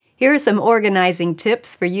Here are some organizing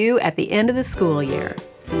tips for you at the end of the school year.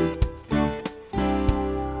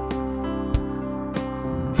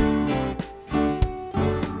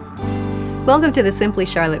 Welcome to the Simply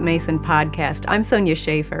Charlotte Mason podcast. I'm Sonia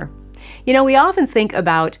Schaefer. You know, we often think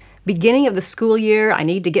about beginning of the school year, I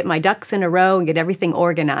need to get my ducks in a row and get everything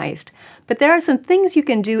organized. But there are some things you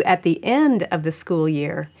can do at the end of the school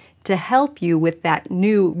year to help you with that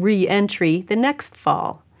new re-entry the next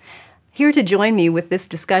fall. Here to join me with this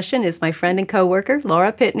discussion is my friend and coworker,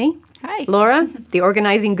 Laura Pitney. Hi. Laura, the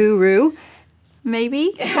organizing guru.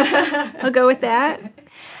 Maybe. I'll go with that.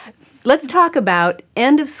 Let's talk about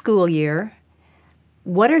end of school year.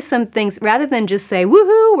 What are some things, rather than just say,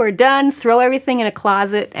 woohoo, we're done, throw everything in a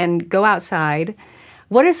closet and go outside,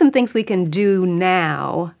 what are some things we can do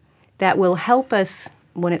now that will help us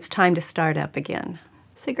when it's time to start up again?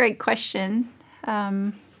 It's a great question.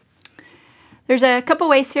 There's a couple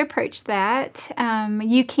ways to approach that.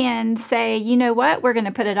 You can say, you know what, we're going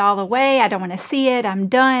to put it all away. I don't want to see it. I'm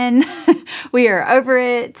done. We are over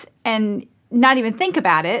it. And not even think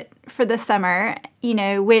about it for the summer,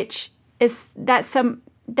 which is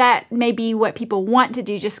that may be what people want to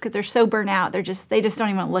do just because they're so burnt out. They just don't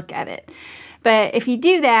even want to look at it. But if you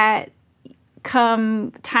do that,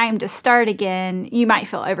 come time to start again, you might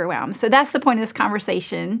feel overwhelmed. So that's the point of this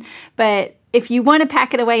conversation. But if you want to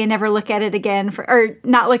pack it away and never look at it again or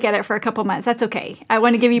not look at it for a couple months, that's okay. I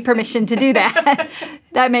want to give you permission to do that.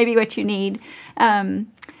 That may be what you need. Some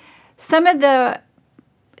of the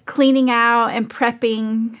cleaning out and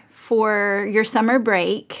prepping for your summer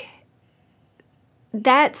break,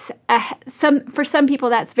 for some people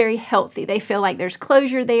that's very healthy. They feel like there's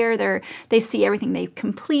closure there. They see everything they've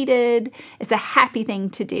completed. It's a happy thing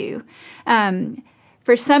to do.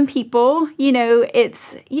 For some people,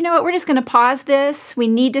 it's, what, we're just going to pause this. We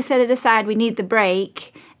need to set it aside. We need the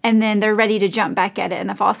break. And then they're ready to jump back at it in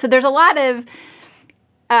the fall. So there's a lot of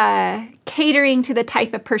catering to the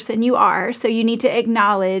type of person you are. So you need to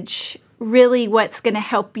acknowledge really what's going to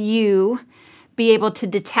help you be able to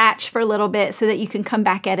detach for a little bit so that you can come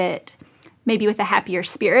back at it maybe with a happier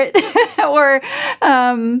spirit or,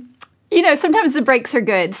 sometimes the breaks are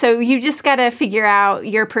good. So you just got to figure out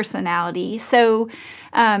your personality. So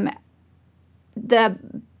the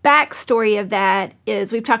backstory of that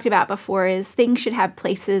is we've talked about before is things should have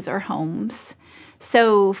places or homes.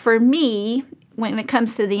 So for me, when it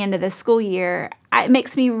comes to the end of the school year, it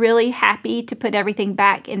makes me really happy to put everything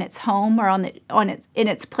back in its home or in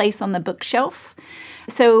its place on the bookshelf.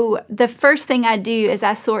 So the first thing I do is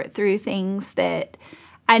I sort through things that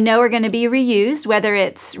I know are going to be reused, whether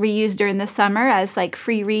it's reused during the summer as like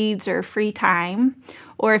free reads or free time,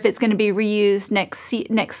 or if it's going to be reused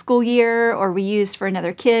next school year or reused for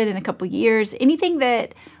another kid in a couple years. Anything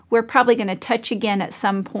that we're probably going to touch again at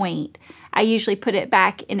some point, I usually put it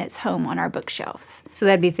back in its home on our bookshelves. So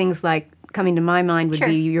that'd be things like, coming to my mind would Sure.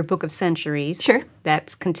 be your Book of Centuries. Sure.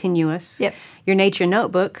 That's continuous. Yep. Your nature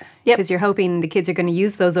notebook, Yep. because you're hoping the kids are going to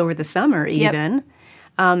use those over the summer even.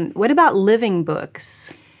 Yep. What about living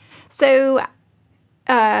books? So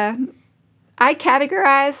I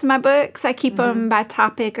categorize my books. I keep them by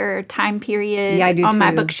topic or time period Yeah, I do on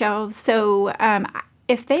my too. bookshelves. So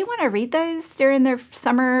if they want to read those during their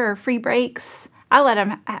summer or free breaks, I let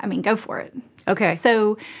them, go for it. Okay.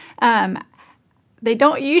 So they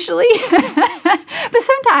don't usually, but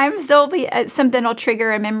sometimes there'll be something will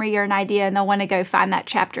trigger a memory or an idea and they'll want to go find that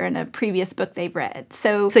chapter in a previous book they've read.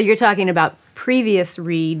 So you're talking about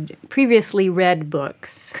previously read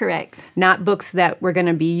books. Correct. Not books that we're going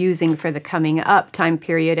to be using for the coming up time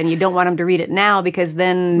period, and you don't want them to read it now because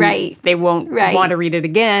then Right. they won't Right. want to read it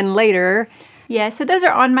again later. Yeah, so those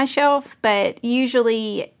are on my shelf, but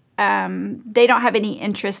usually they don't have any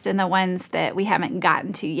interest in the ones that we haven't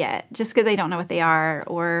gotten to yet, just because they don't know what they are.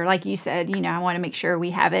 Or like you said, I want to make sure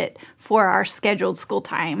we have it for our scheduled school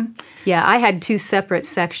time. Yeah, I had two separate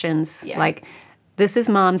sections. Yeah. Like, this is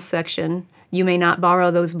Mom's section. You may not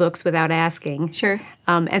borrow those books without asking. Sure.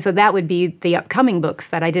 And so that would be the upcoming books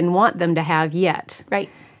that I didn't want them to have yet. Right.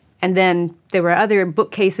 And then there were other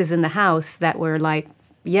bookcases in the house that were like,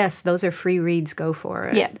 yes, those are free reads, go for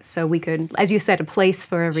it. Yeah. So we could, as you said, a place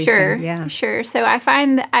for everything. Sure. Yeah. Sure. So I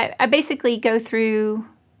find that I basically go through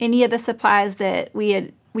any of the supplies that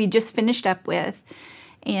we just finished up with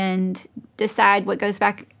and decide what goes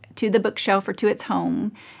back to the bookshelf or to its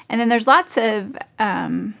home. And then there's lots of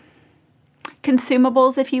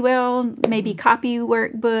consumables, if you will, maybe copy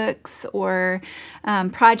workbooks or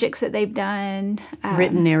projects that they've done.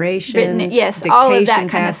 Written narrations, yes, dictation all of that kind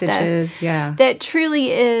of passages, stuff. yeah. That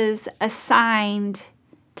truly is assigned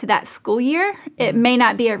to that school year. It may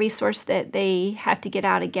not be a resource that they have to get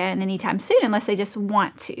out again anytime soon unless they just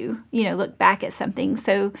want to, look back at something.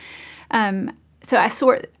 So I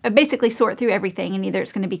basically sort through everything, and either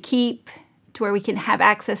it's going to be keep to where we can have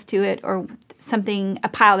access to it, or a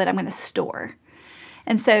pile that I'm going to store.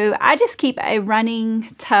 And so I just keep a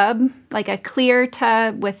running tub, like a clear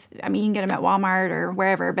tub you can get them at Walmart or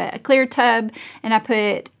wherever, but a clear tub, and I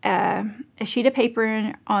put a sheet of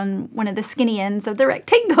paper on one of the skinny ends of the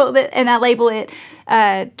rectangle, and I label it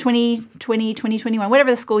 2020, 2021, whatever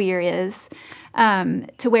the school year is,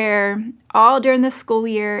 to where all during the school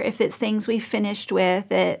year, if it's things we finished with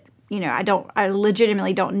that I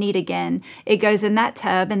legitimately don't need again, it goes in that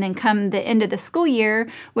tub. And then come the end of the school year,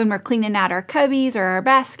 when we're cleaning out our cubbies or our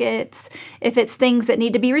baskets, if it's things that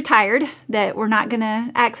need to be retired that we're not going to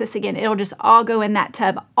access again, it'll just all go in that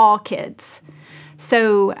tub, all kids.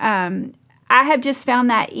 So I have just found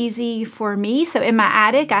that easy for me. So in my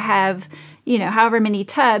attic, I have however many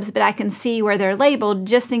tubs, but I can see where they're labeled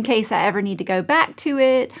just in case I ever need to go back to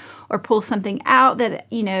it or pull something out that,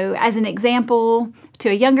 as an example to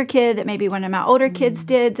a younger kid that maybe one of my older kids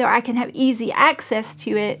did, so I can have easy access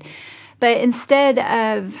to it. But instead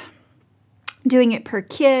of doing it per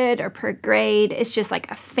kid or per grade, it's just like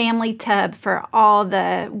a family tub for all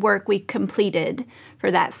the work we completed for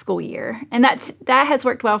that school year. And that has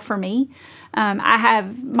worked well for me. I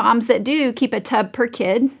have moms that do keep a tub per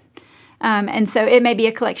kid. And so it may be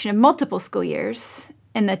a collection of multiple school years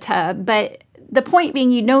in the tub, but the point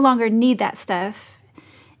being, you no longer need that stuff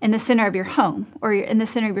in the center of your home or in the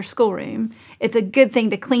center of your schoolroom. It's a good thing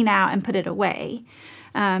to clean out and put it away.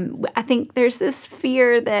 I think there's this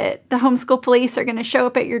fear that the homeschool police are going to show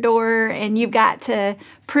up at your door and you've got to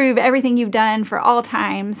prove everything you've done for all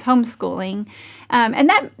times homeschooling. And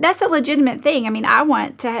that's a legitimate thing. I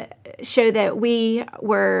want to show that we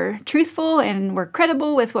were truthful and we're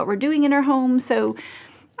credible with what we're doing in our home. So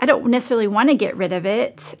I don't necessarily want to get rid of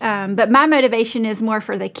it, but my motivation is more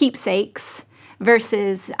for the keepsakes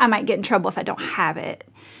versus I might get in trouble if I don't have it.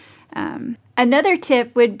 Another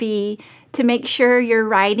tip would be to make sure you're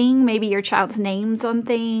writing maybe your child's names on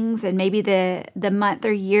things and maybe the month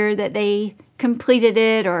or year that they completed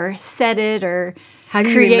it or said it or how do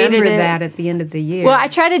you remember that at the end of the year? Well, I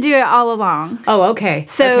try to do it all along. Oh, okay.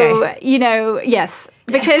 So, okay. Yes,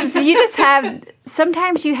 because you just have,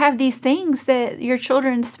 sometimes you have these things that your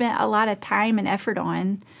children spent a lot of time and effort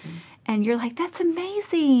on, and you're like, that's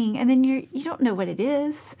amazing. And then you don't know what it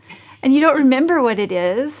is, and you don't remember what it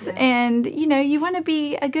is. Yeah. And, you want to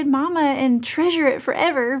be a good mama and treasure it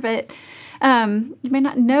forever, but you may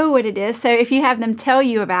not know what it is. So if you have them tell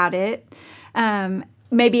you about it,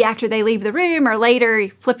 maybe after they leave the room or later,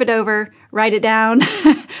 you flip it over, write it down,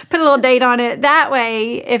 put a little date on it. That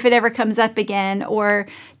way, if it ever comes up again, or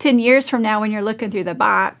 10 years from now when you're looking through the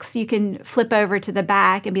box, you can flip over to the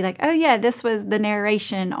back and be like, oh yeah, this was the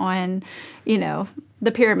narration on,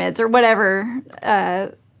 the pyramids or whatever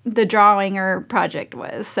the drawing or project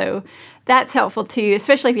was. So that's helpful too,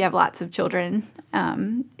 especially if you have lots of children,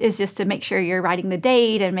 is just to make sure you're writing the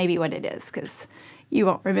date and maybe what it is, because you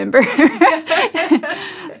won't remember.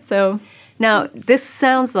 So now this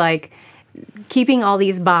sounds like keeping all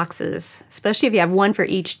these boxes, especially if you have one for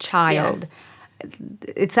each child. Yeah.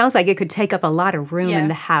 It sounds like it could take up a lot of room in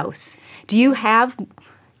the house. Do you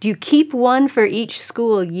keep one for each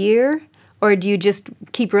school year, or do you just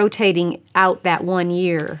keep rotating out that 1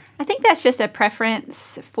 year? I think that's just a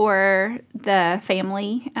preference for the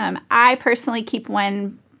family. I personally keep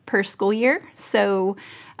one per school year. So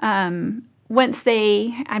once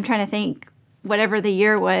I'm trying to think, whatever the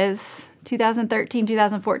year was, 2013,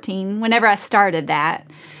 2014, whenever I started that.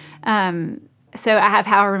 So I have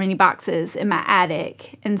however many boxes in my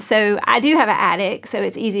attic. And so I do have an attic, so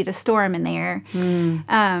it's easy to store them in there.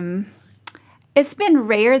 It's been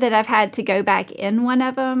rare that I've had to go back in one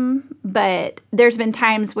of them, but there's been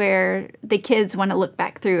times where the kids want to look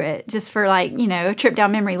back through it just for a trip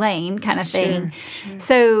down memory lane kind of thing. Sure.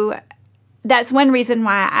 So that's one reason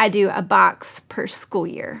why I do a box per school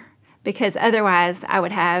year, because otherwise I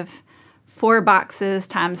would have 4 boxes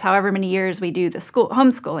times however many years we do the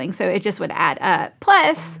homeschooling. So it just would add up.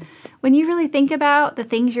 Plus, when you really think about the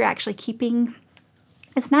things you're actually keeping,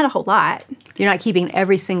 it's not a whole lot. You're not keeping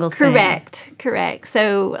every single thing. Correct.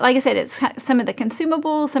 So like I said, it's some of the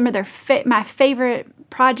consumables, some of my favorite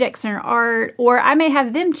projects in art, or I may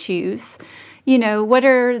have them choose, what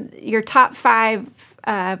are your top 5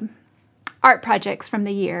 art projects from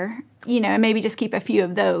the year, and maybe just keep a few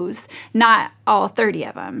of those, not all 30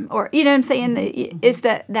 of them. Or, what I'm saying? It's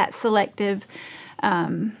that selective,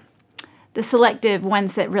 the selective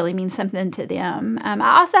ones that really mean something to them.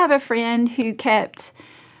 I also have a friend who kept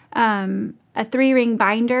a 3-ring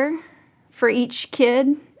binder for each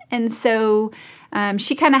kid. And so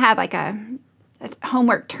she kind of had like a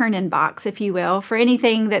homework turn-in box, if you will, for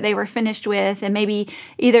anything that they were finished with. And maybe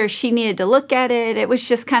either she needed to look at it. It was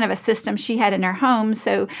just kind of a system she had in her home.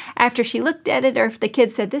 So after she looked at it, or if the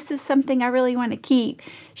kid said, this is something I really want to keep,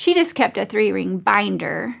 she just kept a 3-ring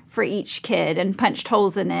binder for each kid and punched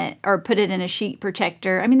holes in it or put it in a sheet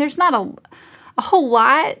protector. I mean, there's not a whole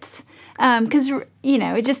lot because,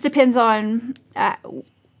 it just depends on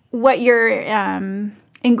what you're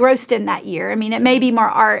engrossed in that year. I mean, it may be more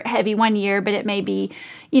art heavy one year, but it may be,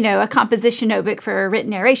 a composition notebook for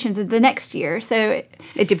written narrations the next year. So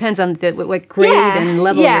it depends on what grade and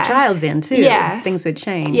level your child's in too. Yes. Things would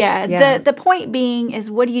change. Yeah. The point being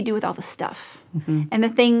is, what do you do with all the stuff and the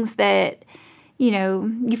things that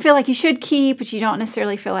you feel like you should keep, but you don't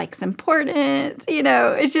necessarily feel like it's important.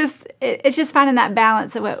 It's just finding that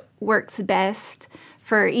balance of what works best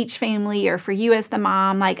for each family or for you as the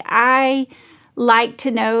mom. Like, I like to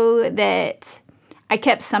know that I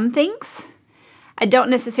kept some things. I don't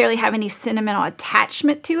necessarily have any sentimental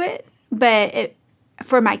attachment to it, but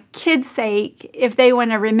for my kids' sake, if they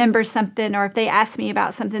want to remember something or if they ask me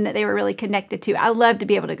about something that they were really connected to, I love to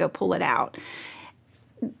be able to go pull it out.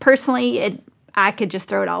 Personally, I could just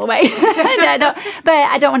throw it all away, but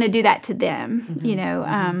I don't want to do that to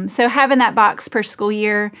them, So having that box per school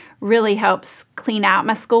year really helps clean out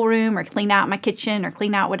my schoolroom or clean out my kitchen or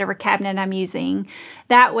clean out whatever cabinet I'm using.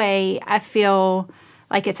 That way I feel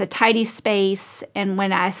like it's a tidy space, and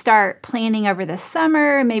when I start planning over the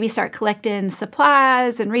summer, maybe start collecting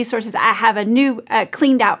supplies and resources, I have a new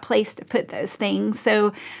cleaned out place to put those things.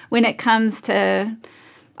 So when it comes to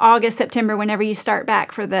August, September, whenever you start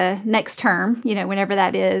back for the next term, whenever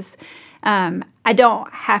that is, I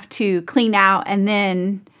don't have to clean out and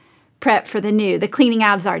then prep for the new. The cleaning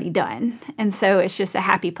out is already done. And so it's just a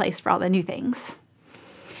happy place for all the new things.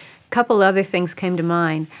 A couple other things came to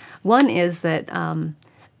mind. One is that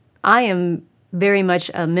I am very much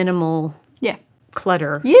a minimal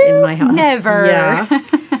clutter in my house. Never. Yeah.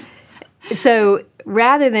 So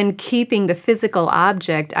rather than keeping the physical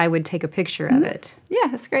object, I would take a picture of it. Yeah,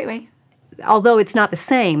 that's a great way. Although it's not the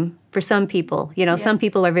same for some people. Some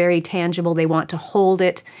people are very tangible. They want to hold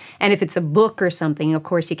it. And if it's a book or something, of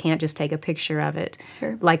course, you can't just take a picture of it.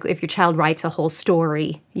 Sure. Like if your child writes a whole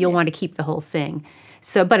story, you'll want to keep the whole thing.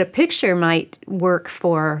 So, but a picture might work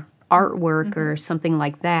for artwork or something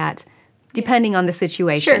like that, depending on the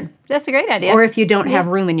situation. Sure, that's a great idea. Or if you don't have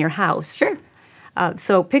room in your house. Sure.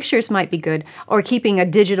 So pictures might be good, or keeping a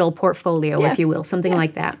digital portfolio, if you will, something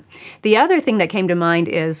like that. The other thing that came to mind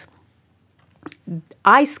is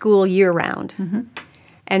I school year-round,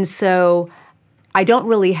 and so I don't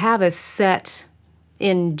really have a set,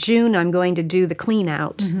 in June I'm going to do the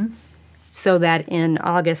clean-out, so that in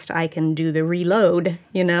August I can do the reload,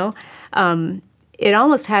 It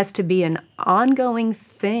almost has to be an ongoing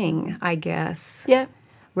thing, I guess. Yeah.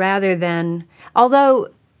 Rather than, although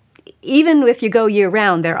even if you go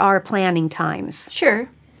year-round, there are planning times. Sure.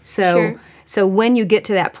 So when you get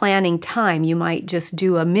to that planning time, you might just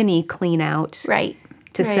do a mini clean-out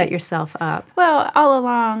to set yourself up. Well, all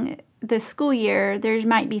along the school year, there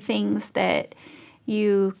might be things that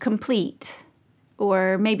you complete,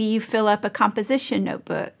 or maybe you fill up a composition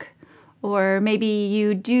notebook, or maybe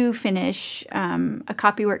you do finish a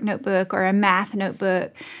copywork notebook or a math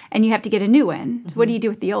notebook, and you have to get a new one. What do you do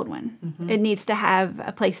with the old one? It needs to have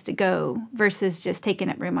a place to go versus just taking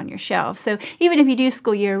up room on your shelf. So even if you do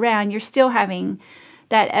school year round, you're still having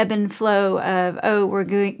that ebb and flow of, we're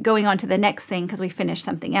going on to the next thing because we finished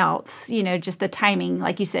something else. Just the timing,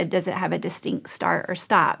 like you said, doesn't have a distinct start or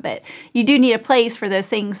stop. But you do need a place for those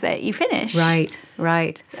things that you finish.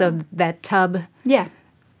 Right. So that tub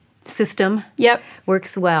system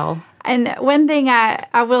works well. And one thing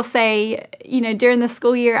I will say, during the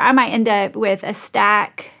school year, I might end up with a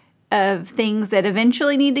stack of things that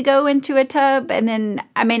eventually need to go into a tub, and then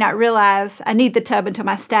I may not realize I need the tub until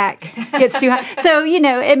my stack gets too high. So,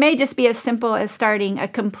 it may just be as simple as starting a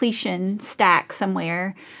completion stack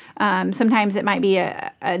somewhere. Sometimes it might be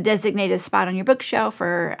a designated spot on your bookshelf,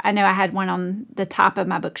 or I know I had one on the top of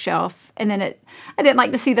my bookshelf, and then I didn't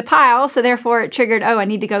like to see the pile, so therefore it triggered, I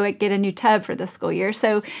need to go get a new tub for the school year.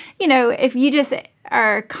 So, if you just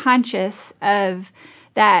are conscious of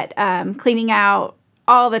that cleaning out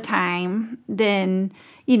all the time, then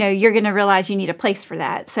you're going to realize you need a place for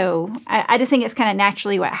that. So I just think it's kind of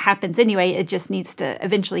naturally what happens anyway. It just needs to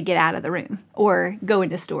eventually get out of the room or go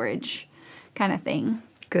into storage kind of thing.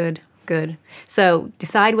 Good. So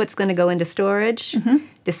decide what's going to go into storage,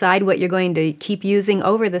 decide what you're going to keep using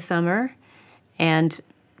over the summer, and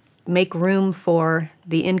make room for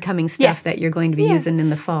the incoming stuff that you're going to be using in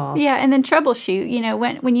the fall. Yeah, and then troubleshoot. You know,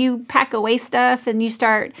 when you pack away stuff and you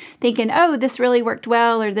start thinking, oh, this really worked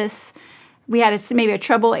well, or this, we had maybe a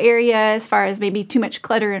trouble area as far as maybe too much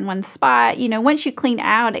clutter in one spot. You know, once you clean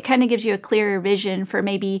out, it kind of gives you a clearer vision for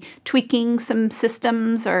maybe tweaking some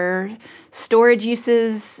systems or storage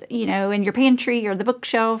uses, you know, in your pantry or the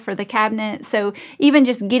bookshelf or the cabinet. So even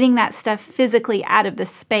just getting that stuff physically out of the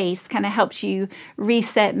space kind of helps you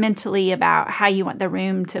reset mentally about how you want the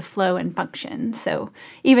room to flow and function. So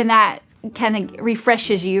even that kind of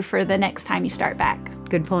refreshes you for the next time you start back.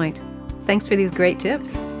 Good point. Thanks for these great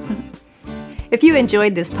tips. If you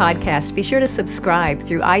enjoyed this podcast, be sure to subscribe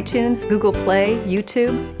through iTunes, Google Play,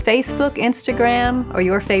 YouTube, Facebook, Instagram, or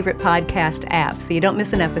your favorite podcast app so you don't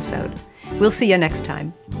miss an episode. We'll see you next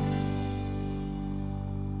time.